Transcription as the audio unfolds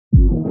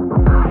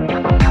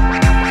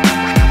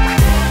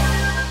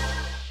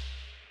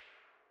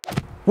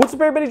What's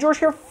up everybody, George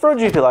here for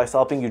GP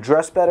Lifestyle, helping you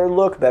dress better,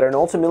 look better, and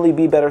ultimately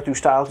be better through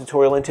style,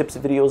 tutorial, and tips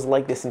and videos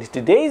like this. In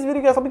today's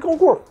video, guys, I'll be going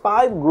over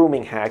 5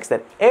 grooming hacks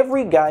that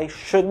every guy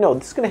should know.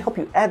 This is going to help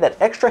you add that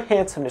extra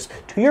handsomeness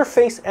to your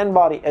face and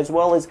body, as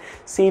well as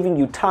saving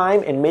you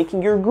time and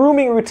making your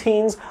grooming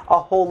routines a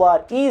whole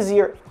lot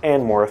easier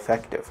and more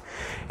effective.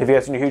 If you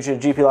guys are new to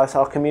the GP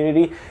Lifestyle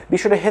community, be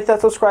sure to hit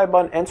that subscribe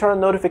button and turn on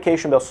the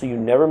notification bell so you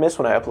never miss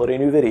when I upload a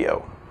new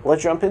video.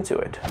 Let's jump into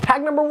it.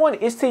 Hack number 1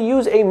 is to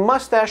use a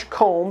mustache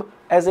comb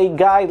as a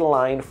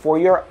guideline for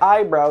your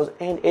eyebrows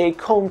and a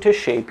comb to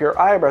shape your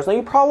eyebrows. Now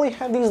you probably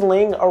have these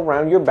laying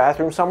around your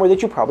bathroom somewhere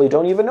that you probably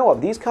don't even know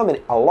of. These come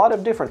in a lot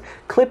of different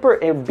clipper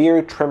and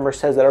beard trimmer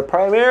sets that are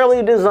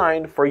primarily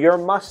designed for your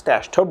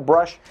mustache to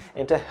brush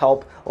and to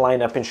help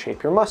line up and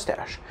shape your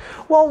mustache.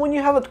 Well, when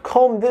you have a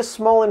comb this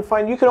small and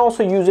fine, you can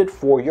also use it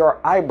for your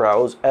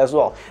eyebrows as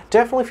well.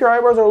 Definitely if your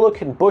eyebrows are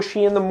looking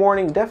bushy in the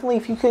morning, definitely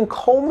if you can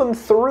comb them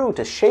through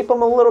to shape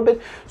them a little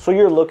bit so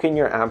you're looking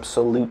your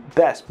absolute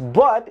best.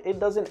 But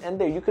it doesn't end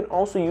there. You can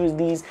also use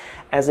these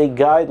as a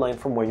guideline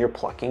from when you're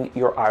plucking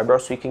your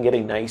eyebrows so you can get a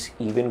nice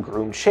even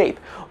groomed shape.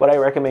 What I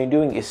recommend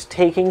doing is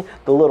taking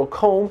the little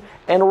comb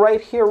and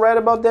right here, right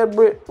about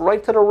that,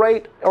 right to the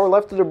right or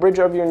left of the bridge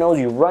of your nose,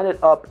 you run it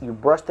up, you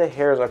brush the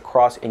hairs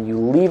across, and you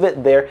leave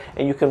it there,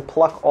 and you can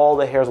pluck all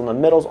the hairs on the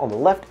middles, on the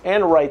left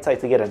and right side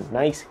to get a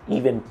nice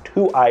even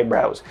 2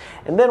 eyebrows.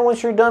 And then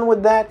once you're done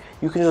with that,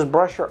 you can just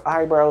brush your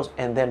eyebrows,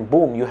 and then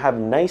boom, you have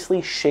nicely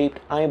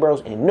shaped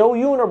eyebrows and no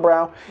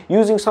unibrow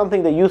using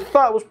something that you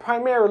thought was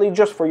primarily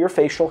just for your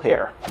facial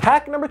hair.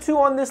 Hack number 2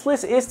 on this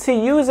list is to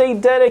use a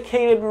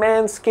dedicated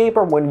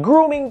manscaper when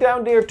grooming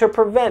down there to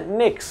prevent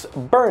nicks,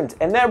 burns,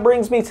 and that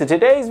brings me to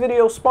today's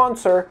video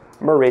sponsor,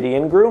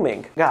 Meridian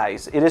Grooming.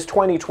 Guys, it is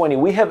 2020.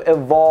 We have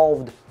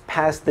evolved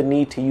past the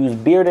need to use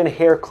beard and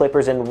hair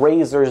clippers and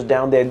razors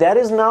down there. That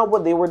is not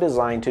what they were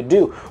designed to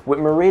do. With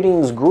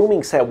Meridian's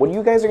grooming set, what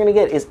you guys are going to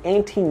get is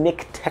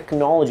anti-nick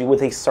technology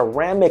with a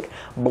ceramic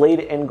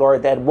blade and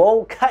guard that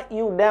won't cut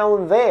you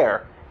down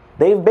there.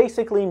 They've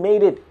basically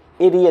made it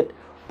idiot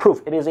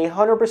proof. It is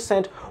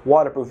 100%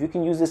 waterproof. You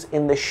can use this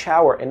in the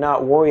shower and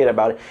not worry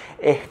about it.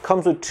 It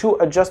comes with 2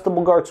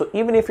 adjustable guards, so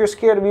even if you're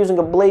scared of using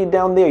a blade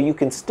down there, you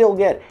can still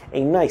get a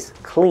nice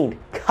clean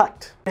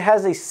cut. It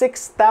has a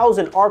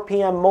 6,000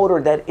 RPM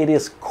motor that it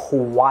is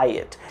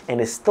quiet and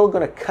is still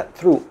going to cut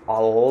through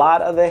a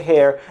lot of the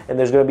hair, and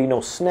there's going to be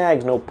no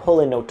snags, no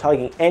pulling, no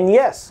tugging. And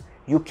yes,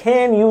 you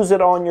can use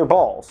it on your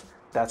balls.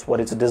 That's what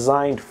it's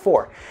designed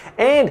for.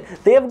 And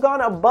they have gone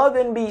above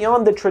and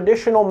beyond the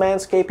traditional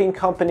manscaping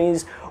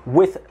companies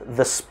with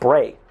the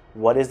spray.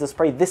 What is the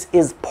spray? This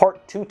is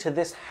part 2 to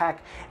this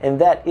hack, and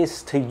that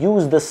is to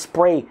use the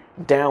spray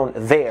down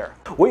there.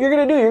 What you're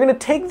going to do, you're going to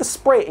take the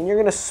spray and you're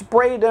going to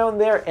spray down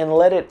there and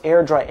let it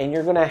air dry, and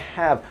you're going to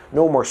have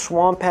no more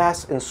swamp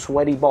ass and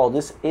sweaty balls.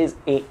 This is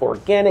a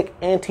organic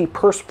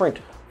antiperspirant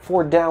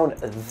for down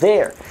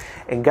there.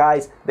 And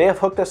guys, they have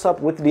hooked us up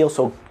with the deal,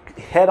 so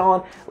head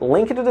on,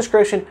 link in the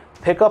description,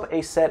 pick up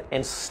a set,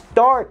 and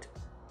start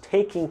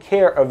taking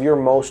care of your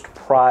most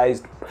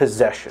prized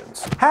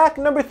possessions. Hack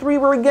number 3,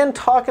 we're again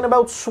talking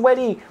about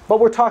sweaty, but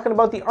we're talking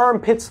about the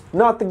armpits,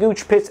 not the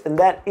gooch pits, and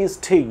that is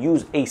to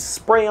use a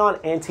spray-on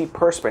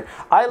antiperspirant.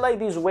 I like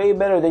these way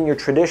better than your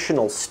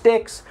traditional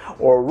sticks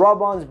or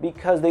rub-ons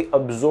because they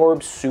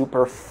absorb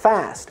super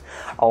fast.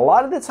 A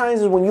lot of the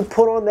times is when you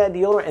put on that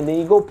deodorant and then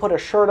you go put a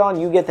shirt on,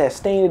 you get that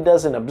stain, it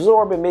doesn't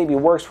absorb, it maybe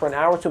works for an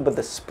hour or 2, but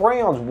the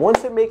spray-ons,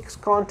 once it makes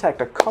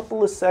contact, a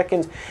couple of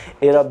seconds,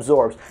 it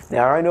absorbs.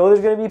 Now I know there's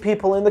going to be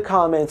people in the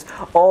comments,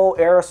 oh,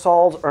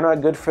 aerosols are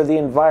not good for the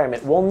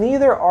environment. Well,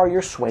 neither are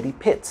your sweaty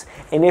pits.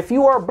 And if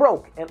you are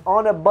broke and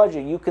on a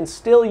budget, you can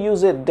still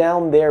use it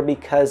down there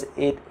because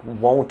it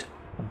won't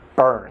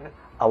burn.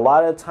 A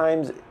lot of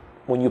times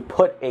when you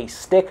put a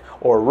stick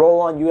or roll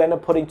on, you end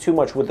up putting too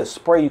much. With the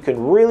spray, you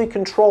can really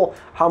control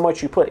how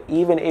much you put,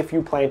 even if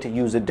you plan to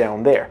use it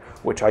down there,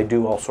 which I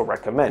do also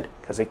recommend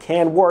because it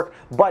can work,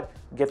 but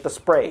get the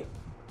spray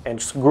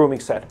and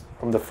grooming set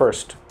from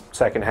the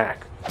second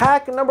hack.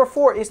 Hack number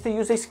 4 is to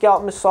use a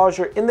scalp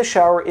massager in the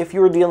shower if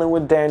you're dealing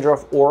with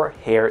dandruff or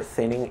hair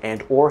thinning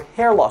and or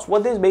hair loss.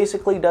 What this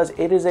basically does,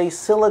 it is a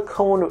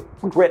silicone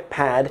grip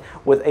pad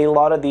with a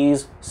lot of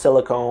these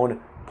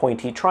silicone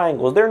pointy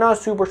triangles. They're not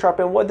super sharp,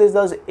 and what this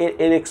does, it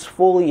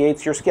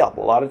exfoliates your scalp.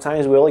 A lot of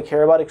times we only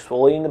care about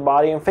exfoliating the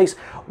body and face.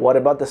 What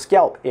about the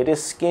scalp? It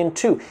is skin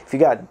too. If you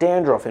got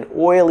dandruff, an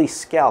oily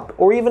scalp,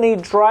 or even a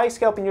dry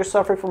scalp and you're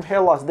suffering from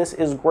hair loss, this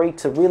is great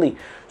to really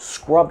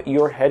scrub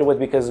your head with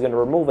because it's going to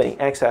remove any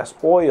excess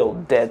oil,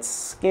 dead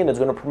skin. It's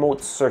going to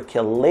promote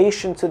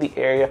circulation to the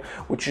area,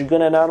 which is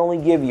going to not only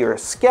give your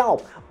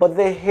scalp, but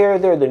the hair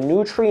there, the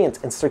nutrients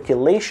and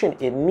circulation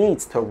it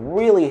needs to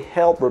really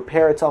help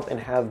repair itself and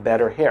have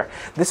better hair.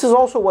 This is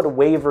also what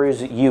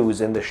wavers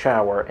use in the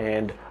shower,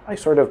 and I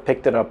sort of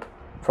picked it up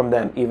from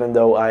them, even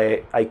though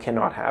I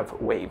cannot have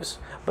waves.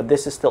 But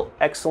this is still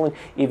excellent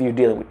if you're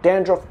dealing with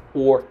dandruff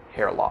or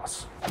hair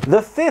loss.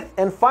 The fifth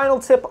and final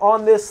tip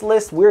on this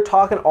list, we're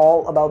talking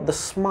all about the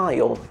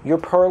smile, your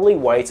pearly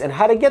whites, and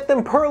how to get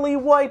them pearly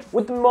white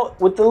with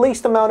the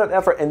least amount of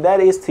effort, and that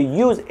is to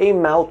use a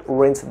mouth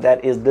rinse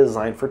that is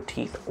designed for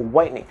teeth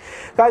whitening.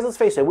 Guys, let's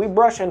face it, we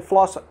brush and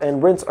floss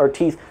and rinse our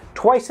teeth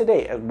twice a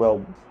day.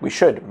 Well, we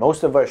should.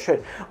 Most of us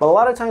should. But a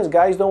lot of times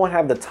guys don't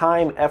have the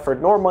time,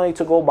 effort, nor money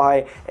to go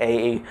buy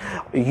a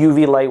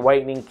UV light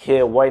whitening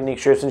kit, whitening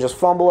strips, and just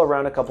fumble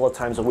around a couple of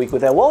times a week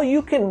with that. Well,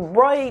 you can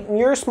brighten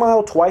your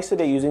smile twice a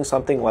day using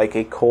something like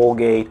a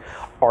Colgate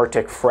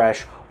Arctic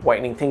Fresh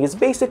whitening thing. It's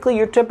basically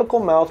your typical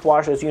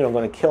mouthwash that's, you know,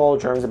 going to kill all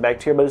germs and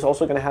bacteria, but it's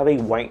also going to have a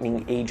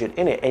whitening agent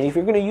in it. And if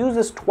you're going to use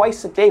this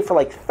twice a day for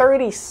like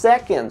 30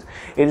 seconds,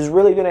 it is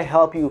really going to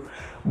help you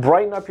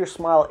brighten up your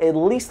smile at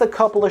least a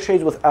couple of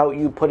shades without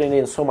you putting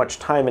in so much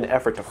time and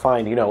effort to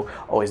find, you know,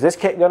 oh, is this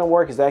kit going to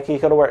work? Is that kit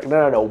going to work?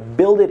 No.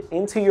 Build it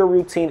into your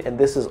routine, and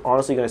this is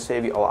honestly going to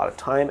save you a lot of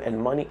time and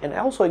money, and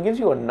also it gives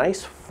you a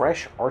nice,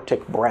 fresh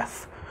Arctic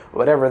breath,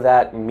 whatever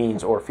that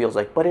means or feels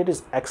like, but it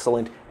is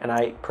excellent, and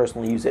I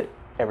personally use it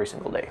every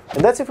single day.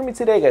 And that's it for me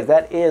today, guys.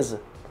 That is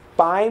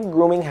 5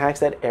 grooming hacks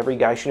that every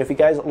guy should. If you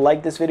guys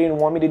like this video and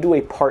want me to do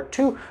a part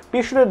 2,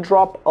 be sure to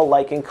drop a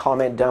like and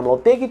comment down below.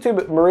 Thank you to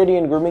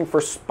Meridian Grooming for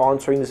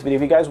sponsoring this video.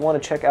 If you guys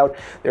want to check out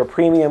their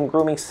premium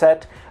grooming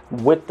set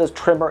with the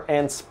trimmer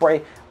and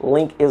spray,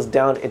 link is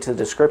down into the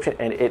description,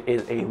 and it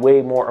is a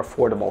way more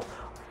affordable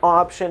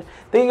option.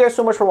 Thank you guys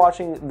so much for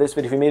watching this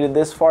video. If you made it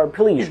this far,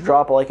 please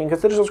drop a like and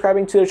consider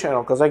subscribing to the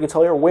channel, because I can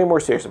tell you're way more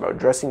serious about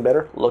dressing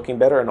better, looking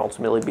better, and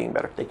ultimately being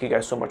better. Thank you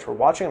guys so much for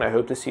watching, and I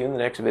hope to see you in the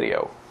next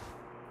video.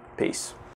 Peace.